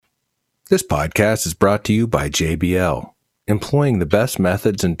This podcast is brought to you by JBL. Employing the best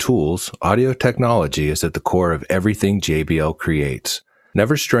methods and tools, audio technology is at the core of everything JBL creates.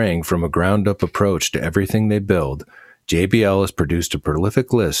 Never straying from a ground-up approach to everything they build, JBL has produced a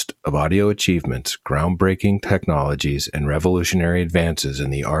prolific list of audio achievements, groundbreaking technologies, and revolutionary advances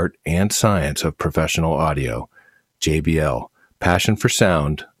in the art and science of professional audio. JBL, passion for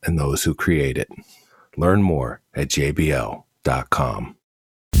sound and those who create it. Learn more at jbl.com.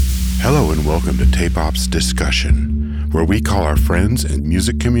 Hello and welcome to Tape Ops Discussion, where we call our friends and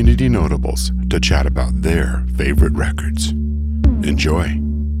music community notables to chat about their favorite records. Enjoy.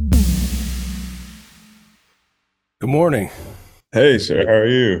 Good morning. Hey, sir. How are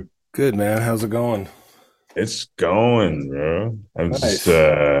you? Good, man. How's it going? It's going, bro. I'm Nice.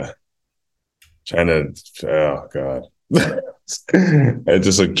 just trying to, oh, God. I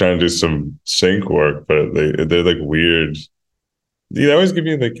just like trying to do some sync work, but they're like weird. They always give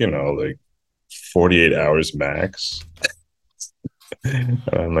you like 48 hours max. And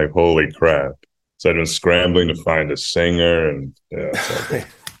I'm like, holy crap. So I've been scrambling to find a singer and yeah.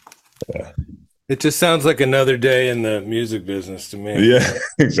 It just sounds like another day in the music business to me. Yeah,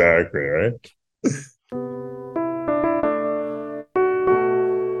 exactly, right?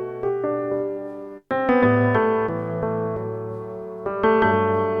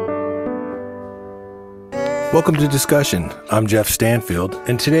 Welcome to Discussion. I'm Jeff Stanfield,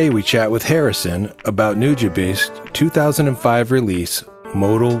 and today we chat with Harrison about Nujabes' 2005 release,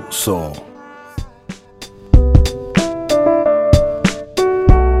 Modal Soul.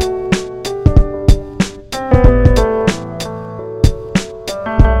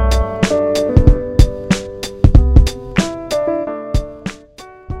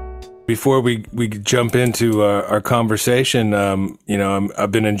 Before we jump into our conversation,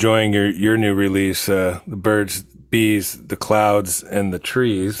 I've been enjoying your new release, The Birds, Bees, the Clouds, and the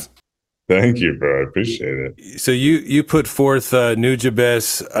Trees. Thank you, bro. I appreciate it. So you put forth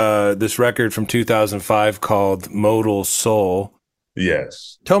Nujabes, this record from 2005 called Modal Soul.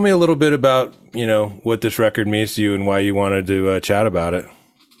 Yes. Tell me a little bit about, what this record means to you and why you wanted to chat about it.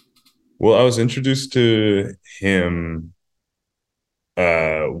 Well, I was introduced to him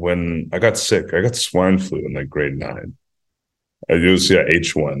when I got sick. I got swine flu in like grade 9. I used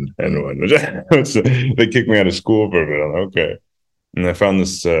H1N1. They kicked me out of school for a bit. I'm like, okay. And I found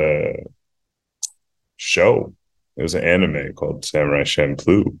this show. It was an anime called Samurai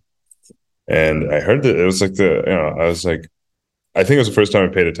Champloo. And I heard that it was like I was like, I think it was the first time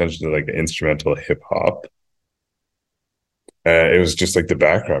I paid attention to like instrumental hip hop. It was just like the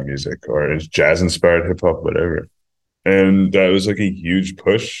background music, or it's jazz inspired hip hop, whatever. And that was like a huge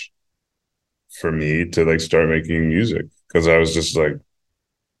push for me to like start making music, because I was just like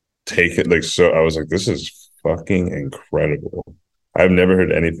I was like, this is fucking incredible. I've never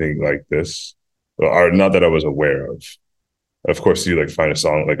heard anything like this, or not that I was aware of. Of course, you like find a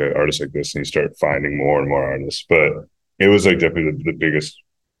song like an artist like this and you start finding more and more artists, but it was like definitely the biggest,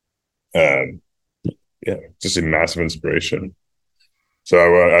 just a massive inspiration. So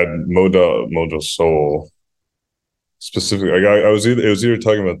I Modal Soul. Specifically, it was either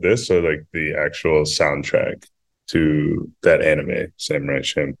talking about this or like the actual soundtrack to that anime, Samurai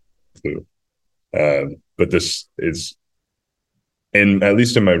Champloo. But this is, at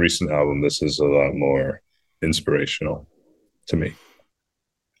least in my recent album, this is a lot more inspirational to me.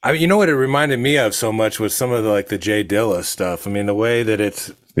 I mean, you know what it reminded me of so much was some of the Jay Dilla stuff. I mean, the way that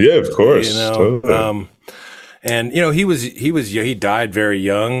it's, yeah, of course, totally. And he died very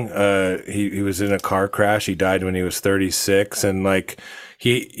young. He was in a car crash. He died when he was 36, and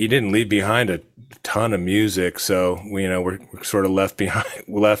he didn't leave behind a ton of music. So we're sort of left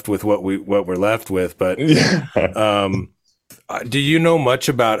with what we're left with. But do you know much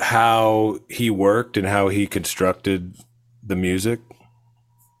about how he worked and how he constructed the music?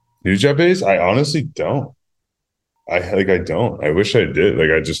 Nujabes? I honestly don't. I don't. I wish I did. I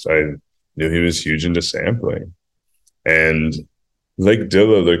knew he was huge into sampling, and like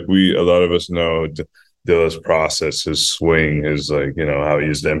Dilla, a lot of us know Dilla's process, his swing, his how he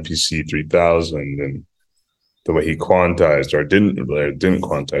used MPC 3000 and the way he quantized or didn't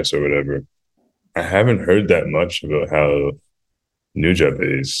quantize or whatever. I haven't heard that much about how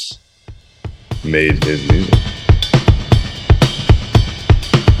Nujabes made his music.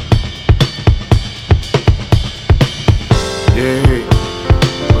 Hey,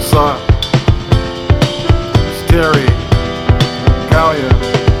 what's up? It's Terry Callier.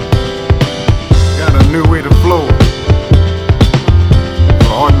 Got a new way to flow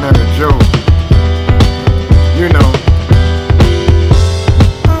for Ordinary Joe. You know.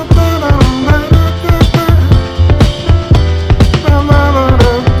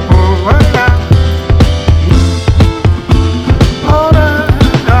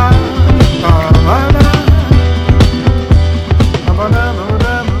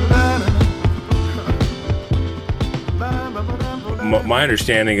 my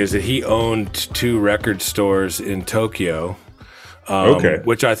understanding is that he owned 2 record stores in Tokyo,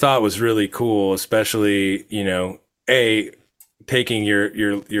 which I thought was really cool, especially, taking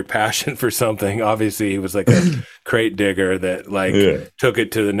your passion for something. Obviously, he was like a crate digger that took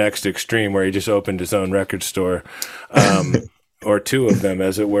it to the next extreme, where he just opened his own record store, or 2 of them,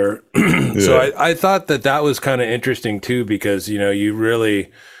 as it were. So I thought that was kind of interesting too, because you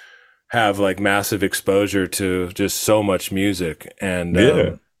really have like massive exposure to just so much music, and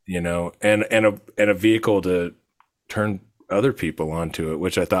and a vehicle to turn other people onto it,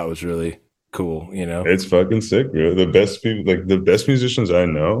 which I thought was really cool. It's fucking sick, bro. The best people, like the best musicians I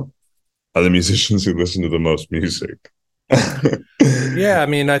know, are the musicians who listen to the most music. Yeah, I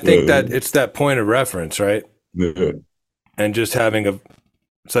mean, I think that it's that point of reference, right? Yeah. And just having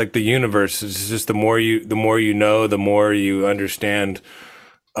it's like the universe. It's just the more you know, the more you understand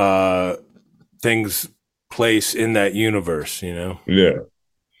things place in that universe. Yeah,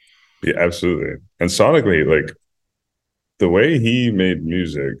 absolutely. And sonically, like, the way he made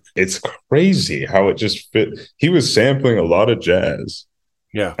music, it's crazy how it just fit. He was sampling a lot of jazz.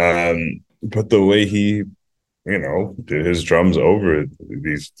 Yeah. But the way he, did his drums over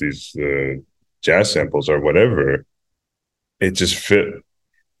these jazz samples or whatever, it just fit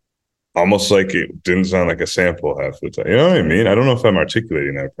almost like it didn't sound like a sample half the time. You know what I mean? I don't know if I'm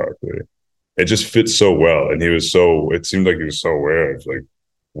articulating that properly. It just fits so well. And it seemed like he was so aware of like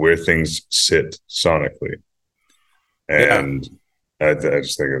where things sit sonically. And I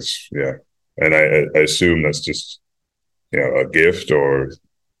just think it's, and I assume that's just, a gift, or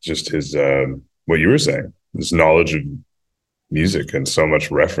just his, what you were saying, this knowledge of music and so much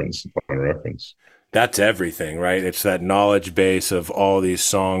reference upon reference. That's everything, right? It's that knowledge base of all these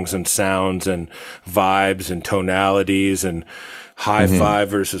songs and sounds and vibes and tonalities and hi-fi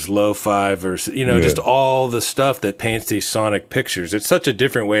versus lo-fi versus, just all the stuff that paints these sonic pictures. It's such a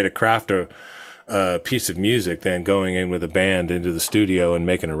different way to craft a piece of music than going in with a band into the studio and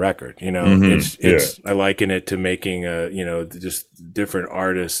making a record. I liken it to making just different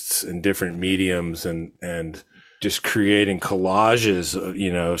artists and different mediums and just creating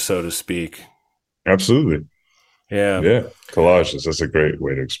collages, so to speak. Absolutely. Yeah. Collages. That's a great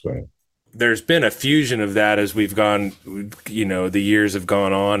way to explain. There's been a fusion of that as we've gone, the years have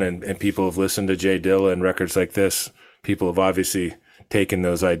gone on, and people have listened to Jay Dilla and records like this. People have obviously taken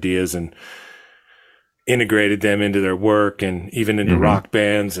those ideas and integrated them into their work, and even into rock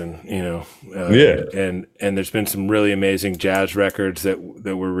bands, and and there's been some really amazing jazz records that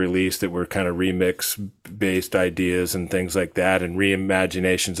were released that were kind of remix based ideas and things like that, and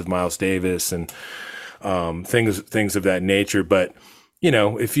reimaginations of Miles Davis and things of that nature. But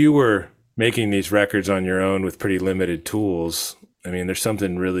if you were making these records on your own with pretty limited tools, I mean, there's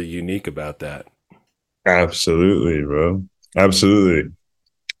something really unique about that. Absolutely, bro. Absolutely.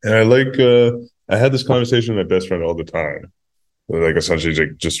 And I had this conversation with my best friend all the time, like essentially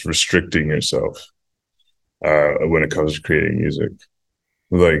like just restricting yourself when it comes to creating music.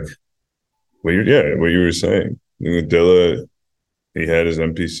 Like what you were saying. Dilla, he had his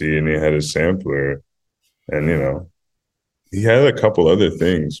MPC and he had his sampler, and he had a couple other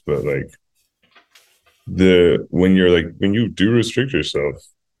things, but like when you do restrict yourself,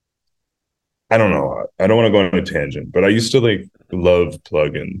 I don't know. I don't want to go on a tangent, but I used to like love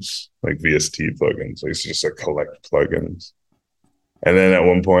plugins, like VST plugins. I used to just like collect plugins. And then at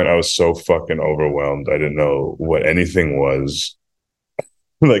one point I was so fucking overwhelmed. I didn't know what anything was.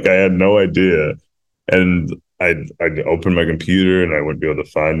 Like I had no idea. And I'd open my computer and I wouldn't be able to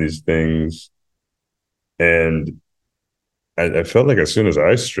find these things. And I felt like as soon as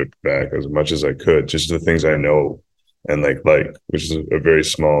I stripped back as much as I could, just the things I know and like, which is a very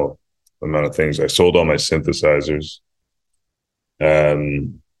small amount of things. I sold all my synthesizers.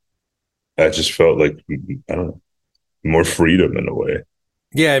 I just felt like, I don't know, more freedom in a way.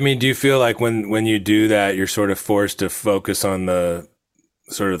 Yeah, I mean, do you feel like when you do that, you're sort of forced to focus on the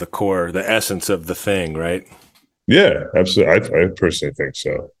sort of the core, the essence of the thing, right? Yeah, absolutely. I personally think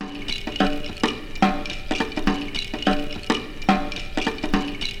so.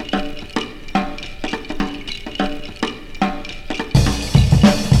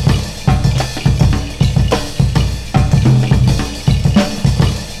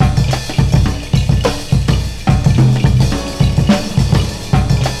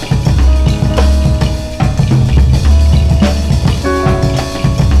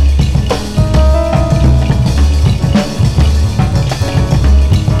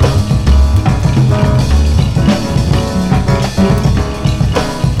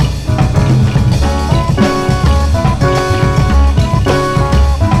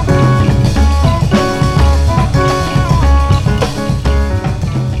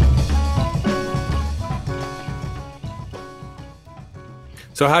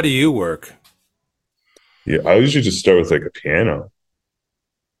 So how do you work? Yeah, I usually just start with like a piano.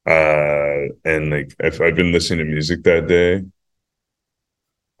 And like if I've been listening to music that day,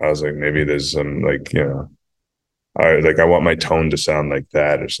 I was like, maybe there's some like, I want my tone to sound like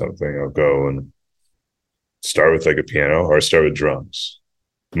that or something. I'll go and start with like a piano or start with drums.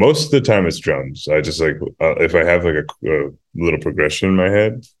 Most of the time it's drums. I just like, if I have like a little progression in my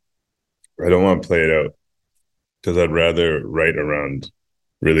head, I don't want to play it out because I'd rather write around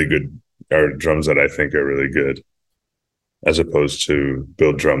really good or drums that I think are really good as opposed to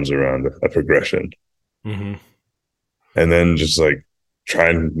build drums around a progression. Mm-hmm. And then just like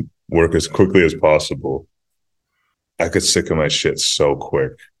try and work as quickly as possible. I get sick of my shit so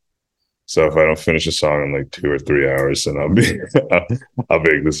quick. So if I don't finish a song in like 2 or 3 hours, then I'll be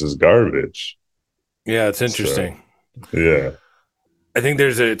like, this is garbage. Yeah, it's interesting. So, yeah. I think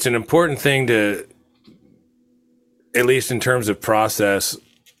it's an important thing to, at least in terms of process,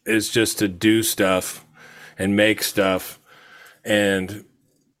 is just to do stuff and make stuff and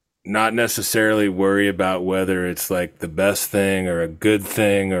not necessarily worry about whether it's like the best thing or a good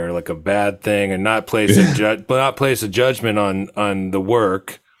thing or like a bad thing, and not place a judgment on the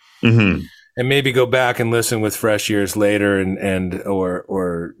work. Mm-hmm. And maybe go back and listen with fresh ears later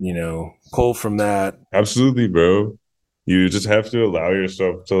or pull from that. Absolutely, bro. You just have to allow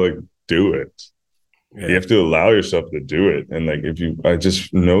yourself to like do it. Yeah. You have to allow yourself to do it. And like I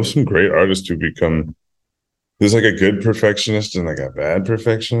just know some great artists who become, there's like a good perfectionist and like a bad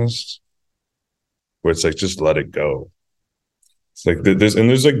perfectionist where it's like just let it go. It's like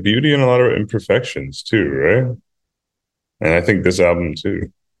there's like beauty in a lot of imperfections too, right? And I think this album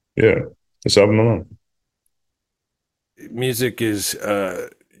too. Yeah. This album alone. Music is,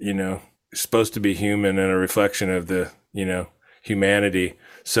 supposed to be human and a reflection of the, humanity.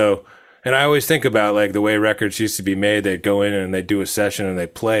 So, and I always think about like the way records used to be made. They'd go in and they'd do a session and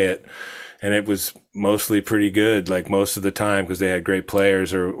they'd play it. And it was mostly pretty good, like most of the time, because they had great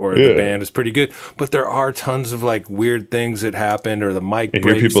players or the band is pretty good. But there are tons of like weird things that happened, or the mic breaks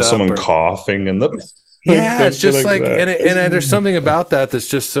up. You hear someone coughing and yeah, it's just like and there's something about that that's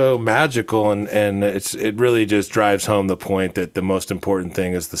just so magical, and it really just drives home the point that the most important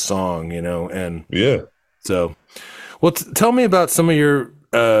thing is the song, and yeah. So, well, tell me about some of your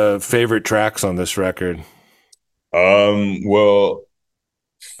favorite tracks on this record. Well,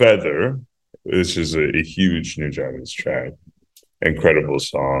 Feather, which is a huge Nujabes track, incredible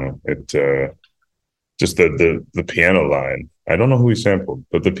song. It just the piano line. I don't know who he sampled,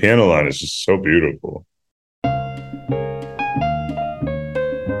 but the piano line is just so beautiful.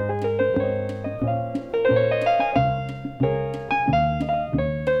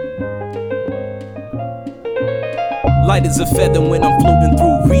 Light as a feather when I'm floating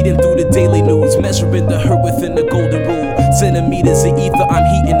through, reading through the daily news, measuring the hurt within the golden rule. Centimeters of ether, I'm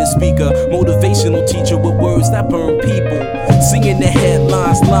heating the speaker. Motivational teacher with words that burn people. Singing the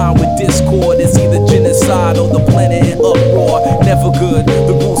headlines, line with discord. It's either genocide or the planet in uproar. Never good.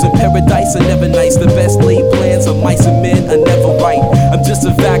 The rules in paradise are never nice. The best laid plans of mice and men are never right. I'm just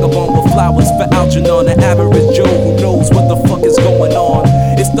a vagabond with flowers for Algernon, an average Joe who knows what the fuck is going on.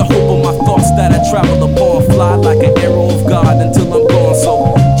 It's the hope of my thoughts that I travel upon. Fly like an arrow of God until I'm gone.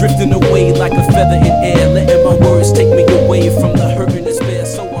 So drifting away like a feather in air, letting my words take me away from the hurt and despair.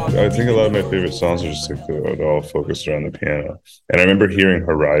 So I think a lot of my favorite songs are just like they're all focused around the piano. And I remember hearing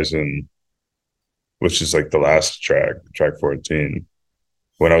Horizon, which is like the last track 14,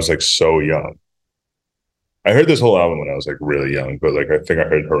 when I was like so young. I heard this whole album when I was like really young, but like I think I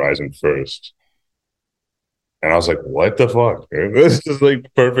heard Horizon first. And I was like, what the fuck? This is like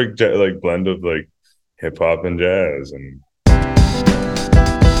perfect like blend of like hip hop and jazz. And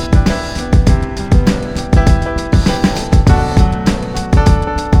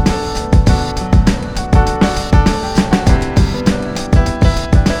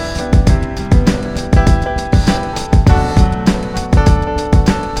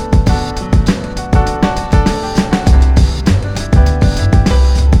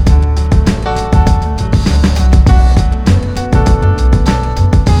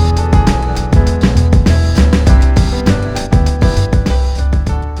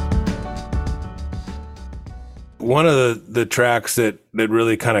one of the tracks that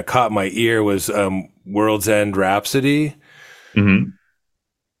really kind of caught my ear was World's End Rhapsody. Mm-hmm.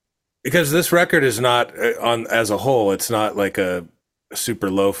 Because this record is not on as a whole, it's not like a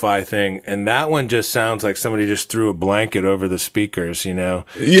super lo-fi thing, and that one just sounds like somebody just threw a blanket over the speakers,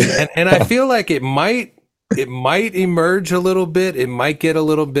 Yeah. And I feel like it might emerge a little bit. It might get a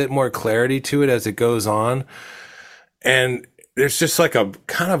little bit more clarity to it as it goes on. And there's just like a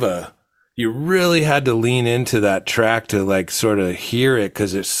kind of a you really had to lean into that track to like sort of hear it,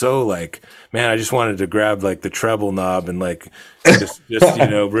 because it's so like, man, I just wanted to grab like the treble knob and like just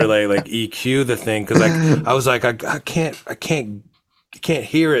really like EQ the thing, because like I was like I can't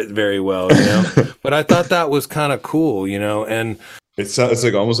hear it very well, but I thought that was kind of cool, and it's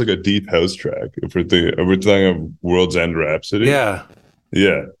like almost like a deep house track. If we're talking of World's End Rhapsody. Yeah.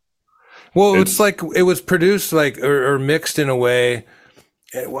 Well, it's like it was produced like or mixed in a way.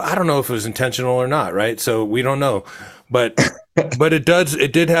 I don't know if it was intentional or not, right? So we don't know, but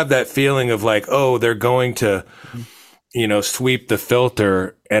it did have that feeling of like, oh, they're going to, sweep the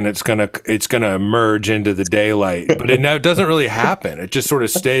filter and it's gonna emerge into the daylight, but it doesn't really happen. It just sort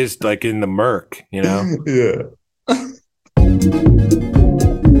of stays like in the murk, Yeah.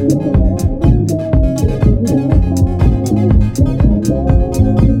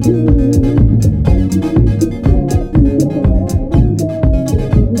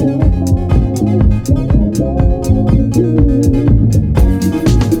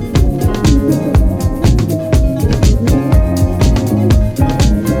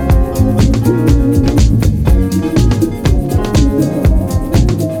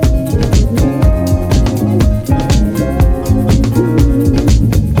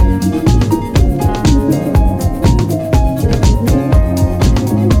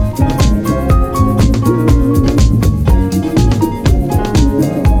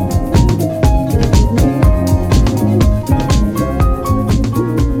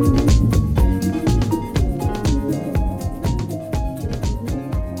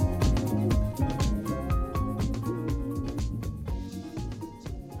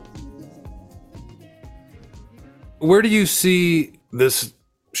 Where do you see this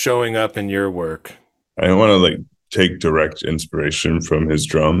showing up in your work? I don't want to like take direct inspiration from his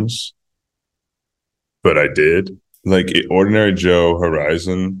drums, but I did. Like Ordinary Joe,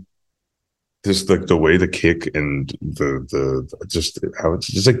 Horizon, just like the way the kick and the just how it's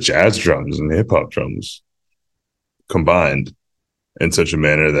just like jazz drums and hip hop drums combined in such a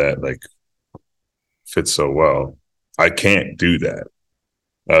manner that like fits so well. I can't do that.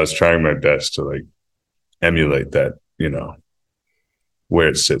 I was trying my best to like emulate that, where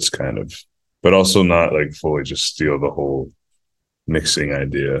it sits kind of, but also not like fully just steal the whole mixing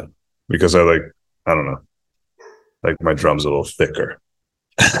idea, because I don't know, like my drum's a little thicker.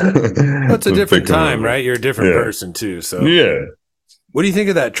 That's a different time, right? You're a different person too. So yeah. What do you think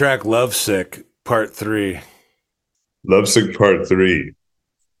of that track Lovesick Part 3? Lovesick Part 3.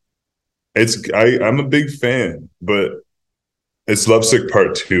 I'm a big fan, but it's Lovesick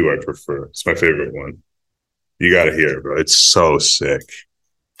Part 2 I prefer. It's my favorite one. You gotta hear it, bro. It's so sick.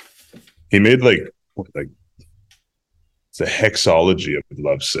 He made like the hexology of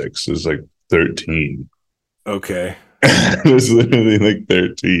Lovesicks is like 13. Okay. There's literally like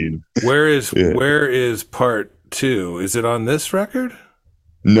 13. Where is Part 2? Is it on this record?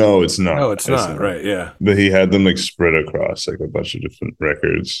 No, it's not. No, it's not. Right, yeah. But he had them like spread across like a bunch of different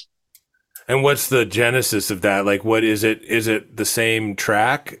records. And what's the genesis of that? Like, what is it? Is it the same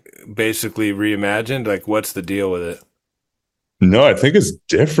track, basically reimagined? Like, what's the deal with it? No, I think it's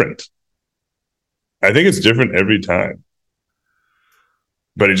different. I think it's different every time.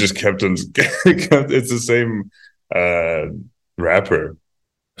 But it just kept on. It's the same rapper,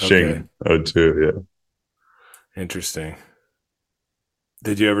 Shing O2. Yeah. Interesting.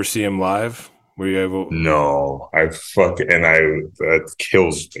 Did you ever see him live? Were you able? No, that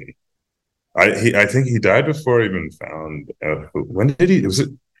kills me. I think he died before he even found. When did he? Was it?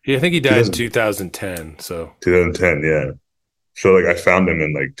 Yeah, I think he died in 2010. So 2010, yeah. So like I found him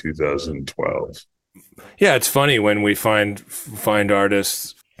in like 2012. Yeah, it's funny when we find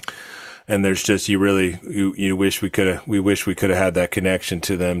artists, and there's just you wish we could have had that connection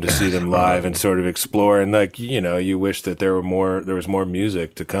to them to see them live and sort of explore, and like you wish that there was more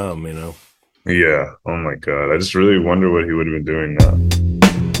music to come. Yeah. Oh my God. I just really wonder what he would have been doing now.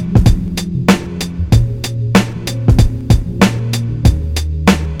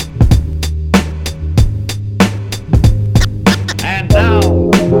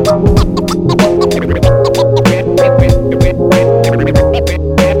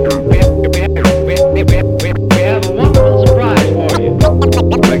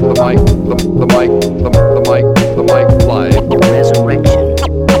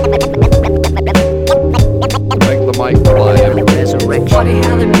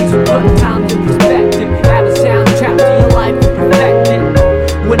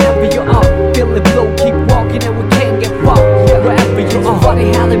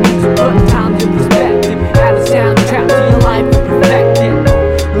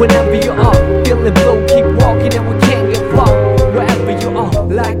 Feeling low, keep walking and we can't get far. Wherever you are,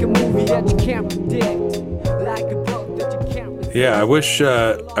 like a movie. that you can't predict, like a boat that you can't resist. Yeah,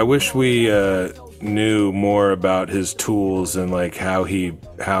 I wish we knew more about his tools and like how he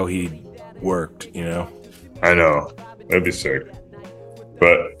worked, you know? I know. That'd be sick.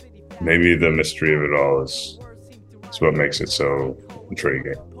 But maybe the mystery of it all is what makes it so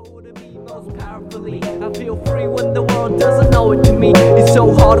intriguing. I feel free when the world doesn't know it to me. It's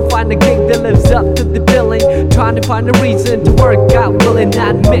so hard to find a gig that lives up to the billing. Trying to find a reason to work out, willing to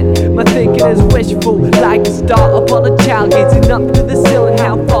admit my thinking is wishful, like a star upon a child gazing up to the ceiling.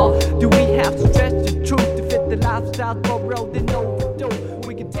 How far do we have to stretch the truth to fit the lifestyle borrowed and overdue?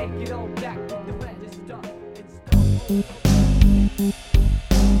 We can take it all back to the register.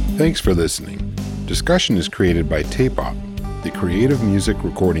 Thanks for listening. Discussion is created by Tape Op, the creative music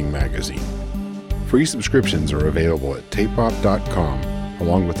recording magazine. Free subscriptions are available at tapeop.com,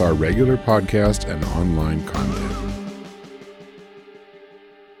 along with our regular podcast and online content.